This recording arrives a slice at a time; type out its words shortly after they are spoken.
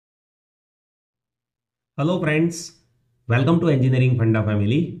Hello friends, welcome to Engineering Funda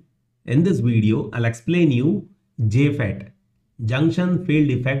family. In this video, I'll explain you JFET, Junction Field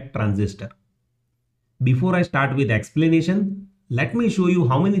Effect Transistor. Before I start with explanation, let me show you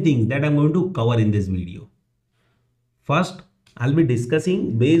how many things that I'm going to cover in this video. First, I'll be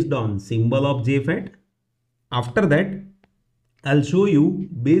discussing based on symbol of JFET. After that, I'll show you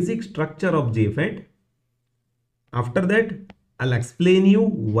basic structure of JFET. After that, I'll explain you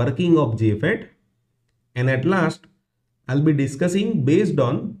working of JFET. And at last, I'll be discussing based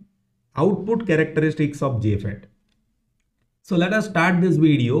on output characteristics of JFET. So let us start this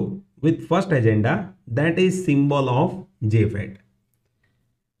video with first agenda, that is symbol of JFET.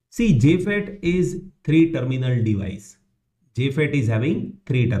 See, JFET is 3-terminal device. JFET is having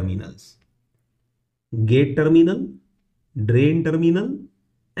 3 terminals: gate terminal, drain terminal,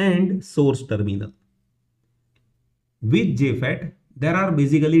 and source terminal. With JFET, there are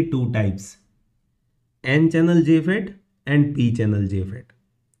basically 2 types: N-channel JFET and P-channel JFET.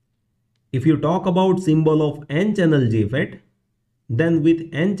 If you talk about symbol of N-channel JFET, then with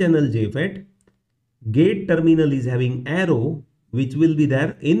N-channel JFET, gate terminal is having arrow which will be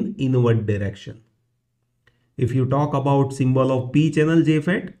there in inward direction. If you talk about symbol of P-channel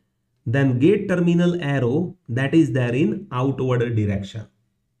JFET, then gate terminal arrow that is there in outward direction.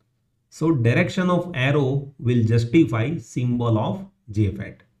 So direction of arrow will justify symbol of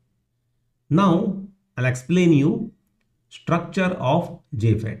JFET. Now I'll explain you structure of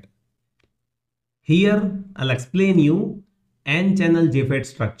JFET. Here I'll explain you N-channel JFET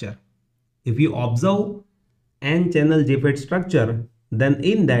structure. If you observe N-channel JFET structure, then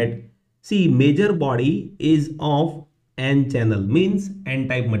in that, see, major body is of N-channel, means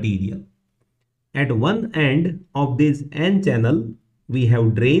N-type material. At one end of this N-channel we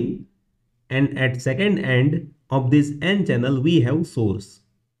have drain, and at second end of this N-channel we have source.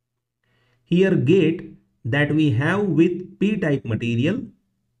 Here gate that we have with P-type material.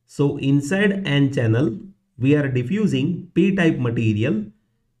 So inside N-channel we are diffusing P-type material,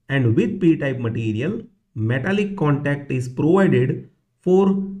 and with P-type material metallic contact is provided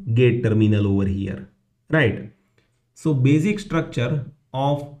for gate terminal over here, right? So basic structure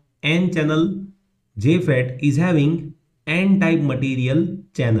of N-channel JFET is having N-type material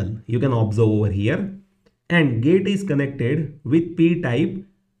channel, you can observe over here, and gate is connected with P-type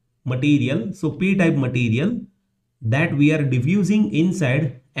material. So P-type material that we are diffusing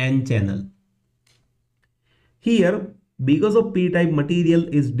inside N-channel. Here, because of P-type material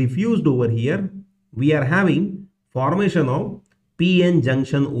is diffused over here, we are having formation of PN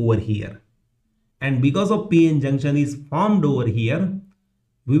junction over here. And because of PN junction is formed over here,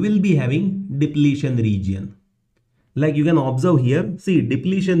 we will be having depletion region. Like you can observe here, see,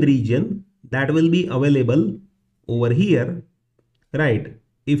 depletion region that will be available over here, right?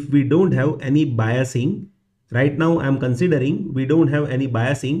 If we don't have any biasing, right now I am considering we don't have any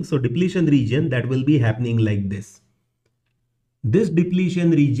biasing, so depletion region that will be happening like this. This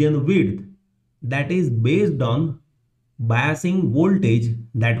depletion region width that is based on biasing voltage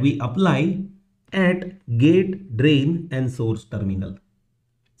that we apply at gate, drain and source terminal.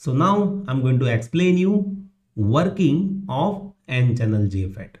 So now I'm going to explain you working of N-channel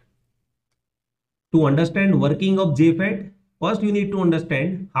JFET. To understand working of JFET, first you need to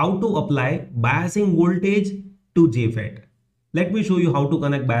understand how to apply biasing voltage to JFET. Let me show you how to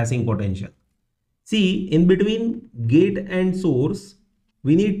connect biasing potential. See, in between gate and source,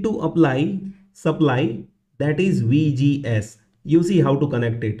 we need to apply supply, that is VGS. You see how to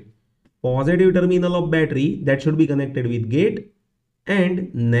connect it. Positive terminal of battery that should be connected with gate,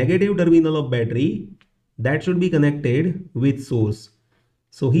 and negative terminal of battery that should be connected with source.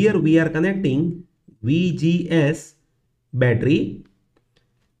 So here we are connecting VGS battery.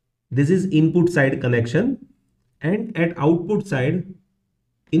 This is input side connection, and at output side,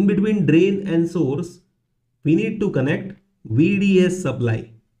 in between drain and source, we need to connect VDS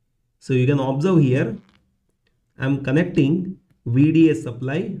supply. So you can observe here, I am connecting VDS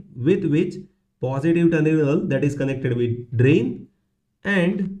supply with which positive terminal that is connected with drain,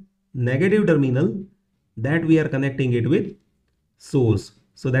 and negative terminal that we are connecting it with source.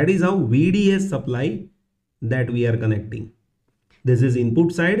 So that is how VDS supply that we are connecting. This is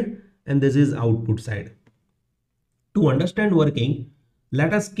input side and this is output side. To understand working,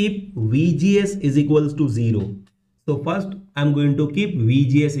 let us keep VGS is equals to 0. So first I'm going to keep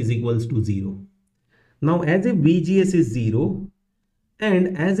VGS is equals to 0. Now as if VGS is 0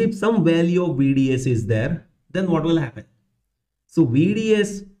 and as if some value of VDS is there, then what will happen? So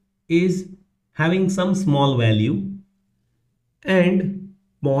VDS is having some small value and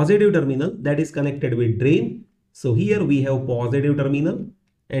positive terminal that is connected with drain. So here we have positive terminal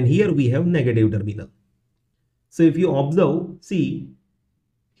and here we have negative terminal. So if you observe, see,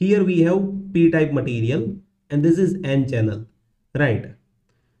 here we have p-type material and this is n channel, right?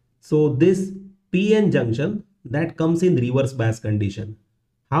 So this p-n junction that comes in reverse bias condition.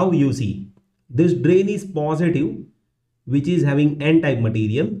 How you see? This drain is positive, which is having n-type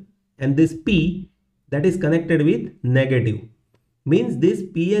material, and this p that is connected with negative. Means this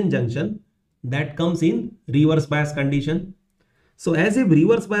p-n junction that comes in reverse bias condition. So as if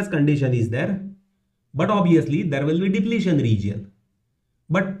reverse bias condition is there, but obviously there will be depletion region.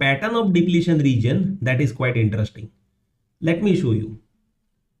 But pattern of depletion region, that is quite interesting. Let me show you.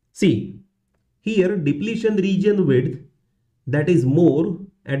 See, here depletion region width that is more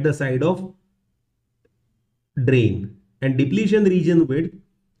at the side of drain, and depletion region width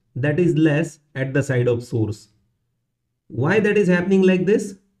that is less at the side of source. Why that is happening like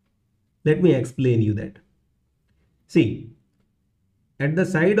this? Let me explain you that. See, at the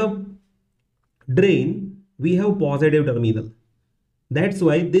side of drain we have positive terminal. That's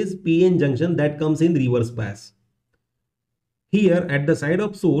why this PN junction that comes in reverse bias. Here at the side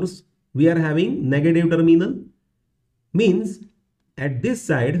of source we are having negative terminal. Means at this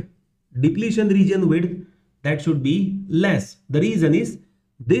side depletion region width that should be less. The reason is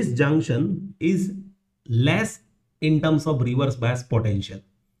this junction is less in terms of reverse bias potential,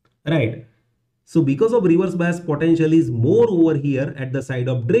 right? So because of reverse bias potential is more over here at the side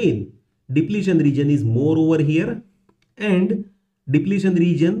of drain, depletion region is more over here, and depletion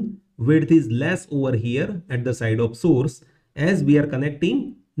region width is less over here at the side of source, as we are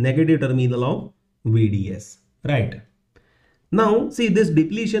connecting negative terminal of VDS, right? Now see, this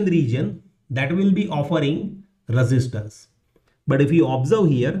depletion region that will be offering resistance. But if you observe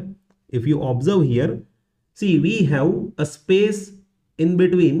here, see, we have a space in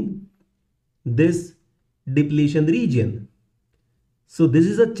between this depletion region. So this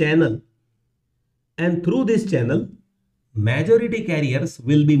is a channel, and through this channel majority carriers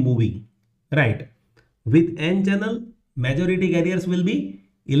will be moving, right? With n channel majority carriers will be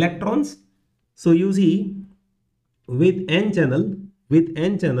electrons. So you see, with n channel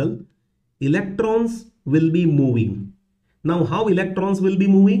electrons will be moving. Now how electrons will be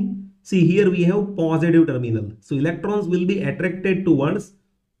moving? See, here we have positive terminal. So electrons will be attracted towards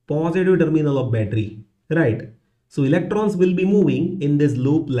positive terminal of battery, right? So electrons will be moving in this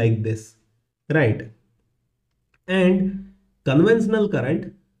loop like this, right? And conventional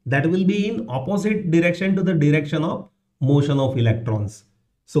current that will be in opposite direction to the direction of motion of electrons.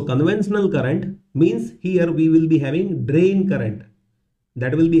 So conventional current means here we will be having drain current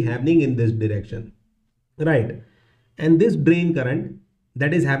that will be happening in this direction, right? And this drain current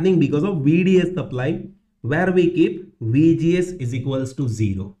that is happening because of VDS supply, where we keep VGS is equals to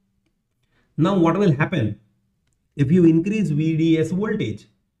 0. Now what will happen if you increase VDS voltage?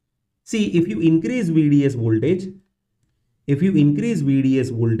 See, if you increase VDS voltage,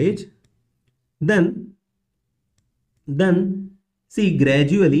 then see,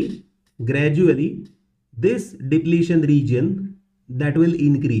 gradually this depletion region that will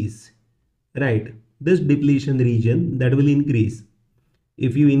increase, right? This depletion region that will increase.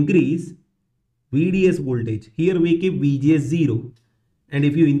 If you increase VDS voltage, here we keep VGS 0, and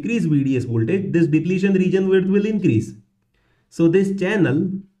if you increase VDS voltage, this depletion region width will increase. So this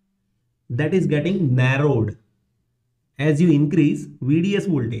channel that is getting narrowed as you increase VDS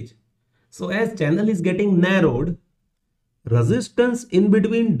voltage. So as channel is getting narrowed, resistance in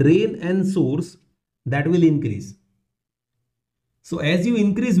between drain and source that will increase. So as you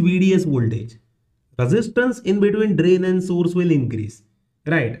increase VDS voltage, resistance in between drain and source will increase,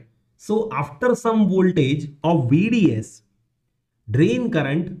 right? So after some voltage of VDS, drain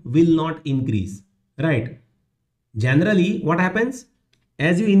current will not increase, right? Generally what happens?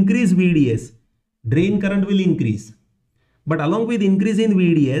 As you increase VDS, drain current will increase. But along with increase in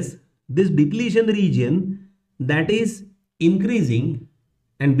VDS, this depletion region that is increasing,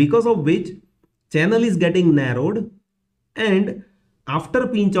 and because of which channel is getting narrowed, and after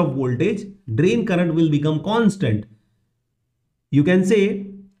pinch of voltage, drain current will become constant. You can say,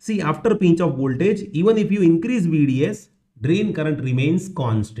 see, after pinch of voltage, even if you increase VDS, drain current remains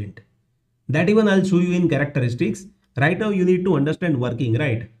constant. That even I'll show you in characteristics. Right now you need to understand working,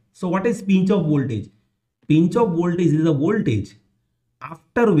 right? So what is pinch of voltage? Pinch of voltage is a voltage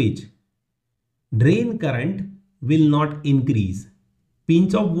after which drain current will not increase.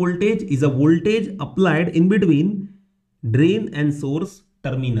 Pinch of voltage is a voltage applied in between drain and source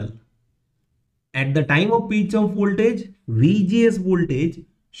terminal. At the time of pinch of voltage, VGS voltage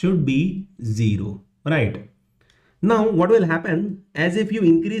should be 0, right? Now what will happen as if you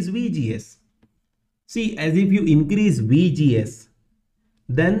increase VGS? See, as if you increase VGS,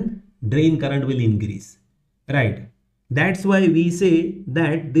 then drain current will increase. right? That's why we say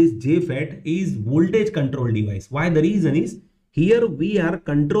that this JFET is voltage control device. Why? The reason is here we are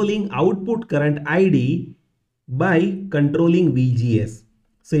controlling output current ID by controlling VGS.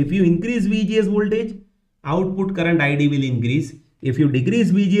 So if you increase VGS voltage, output current ID will increase. If you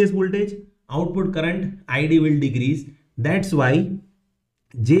decrease VGS voltage, output current ID will decrease. That's why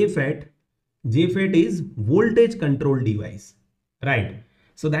JFET is voltage control device, right?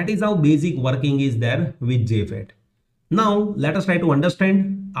 So that is how basic working is there with JFET. Now let us try to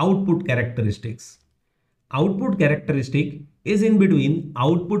understand output characteristics. Output characteristic is in between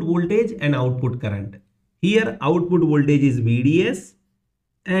output voltage and output current. Here output voltage is VDS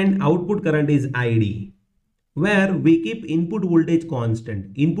and output current is ID, where we keep input voltage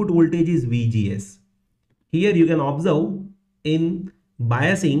constant. Input voltage is VGS. Here you can observe in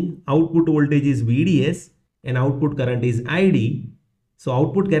biasing output voltage is VDS and output current is ID. So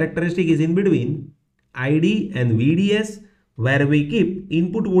output characteristic is in between ID and VDS, where we keep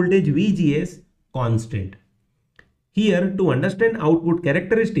input voltage VGS constant. Here to understand output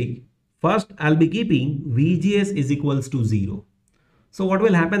characteristic, first I'll be keeping VGS is equals to 0. So what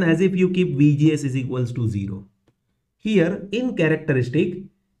will happen as if you keep VGS is equals to 0? Here in characteristic,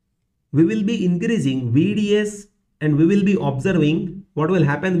 we will be increasing VDS and we will be observing what will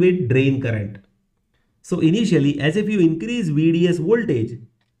happen with drain current. So initially, as if you increase VDS voltage,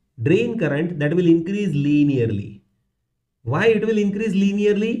 drain current that will increase linearly. Why it will increase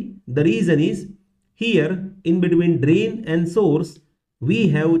linearly? The reason is here in between drain and source, we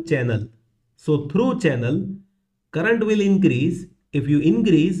have channel. So through channel, current will increase if you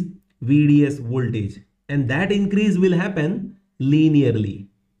increase VDS voltage, and that increase will happen linearly,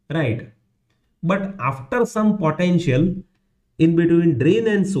 right? But after some potential in between drain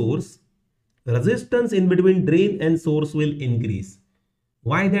and source, resistance in between drain and source will increase.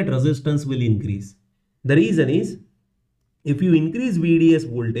 Why that resistance will increase? The reason is if you increase VDS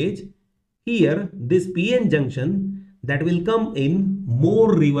voltage, here this PN junction that will come in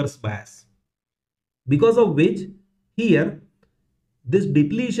more reverse bias, because of which here this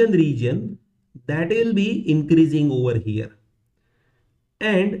depletion region that will be increasing over here.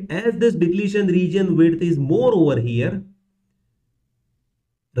 And as this depletion region width is more over here,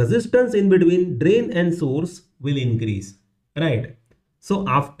 resistance in between drain and source will increase, right? So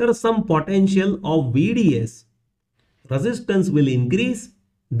after some potential of VDS, resistance will increase,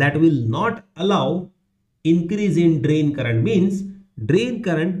 that will not allow increase in drain current, means drain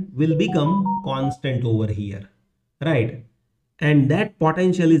current will become constant over here, right? And that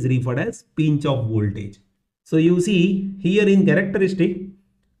potential is referred as pinch off voltage. So you see here in characteristic,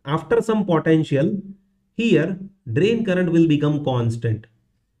 after some potential, here drain current will become constant.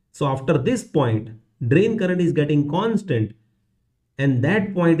 So after this point, drain current is getting constant, and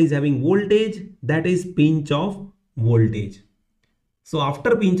that point is having voltage, that is pinch off voltage. So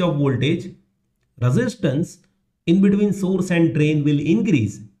after pinch off voltage, resistance in between source and drain will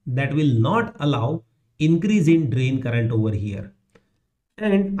increase, that will not allow increase in drain current over here.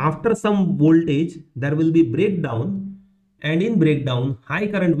 And after some voltage, there will be breakdown, and in breakdown high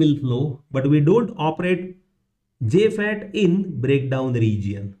current will flow, but we don't operate JFET in breakdown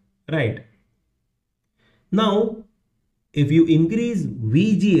region, right? Now if you increase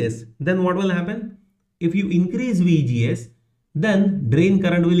VGS, then what will happen? If you increase VGS, then drain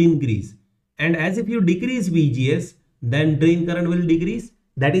current will increase, and as if you decrease VGS, then drain current will decrease.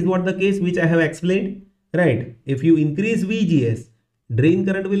 That is what the case which I have explained, right? If you increase VGS, drain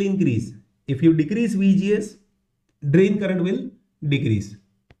current will increase. If you decrease VGS, drain current will decrease.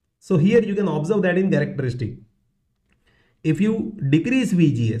 So here you can observe that in characteristic. If you decrease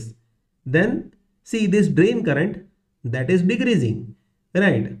VGS, then see this drain current that is decreasing,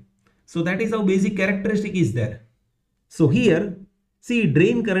 right? So that is how basic characteristic is there. So here see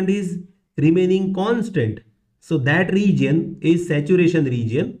drain current is remaining constant. So that region is saturation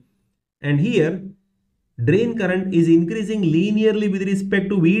region, and here drain current is increasing linearly with respect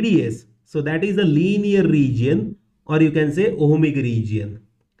to VDS. So that is a linear region, or you can say ohmic region,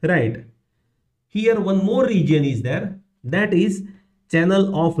 right? Here one more region is there, that is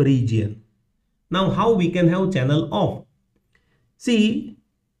channel off region. Now how we can have channel off? See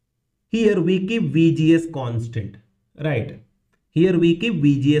here we keep VGS constant, right? Here we keep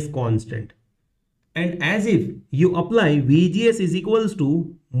VGS constant, and as if you apply VGS is equals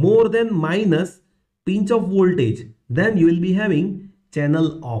to more than minus pinch off voltage, then you will be having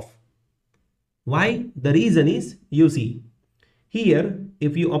channel off. Why? The reason is, you see here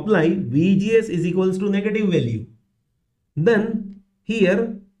if you apply VGS is equals to negative value, then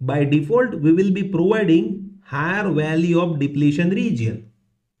here by default we will be providing higher value of depletion region,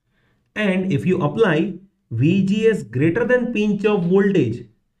 and if you apply VGS greater than pinch of voltage,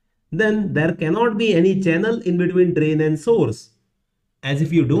 then there cannot be any channel in between drain and source. As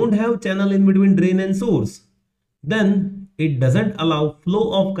if you don't have channel in between drain and source, then it doesn't allow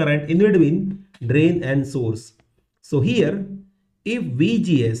flow of current in between drain and source. So here, if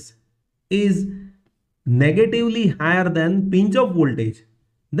VGS is negatively higher than pinch of voltage,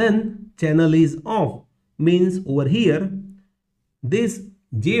 then channel is off. Means over here, this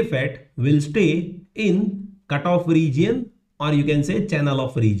JFET will stay in cutoff region, or you can say channel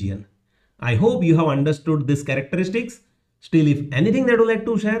off region. I hope you have understood these characteristics. Still, if anything that you would like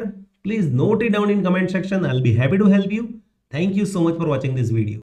to share, please note it down in comment section. I'll be happy to help you. Thank you so much for watching this video.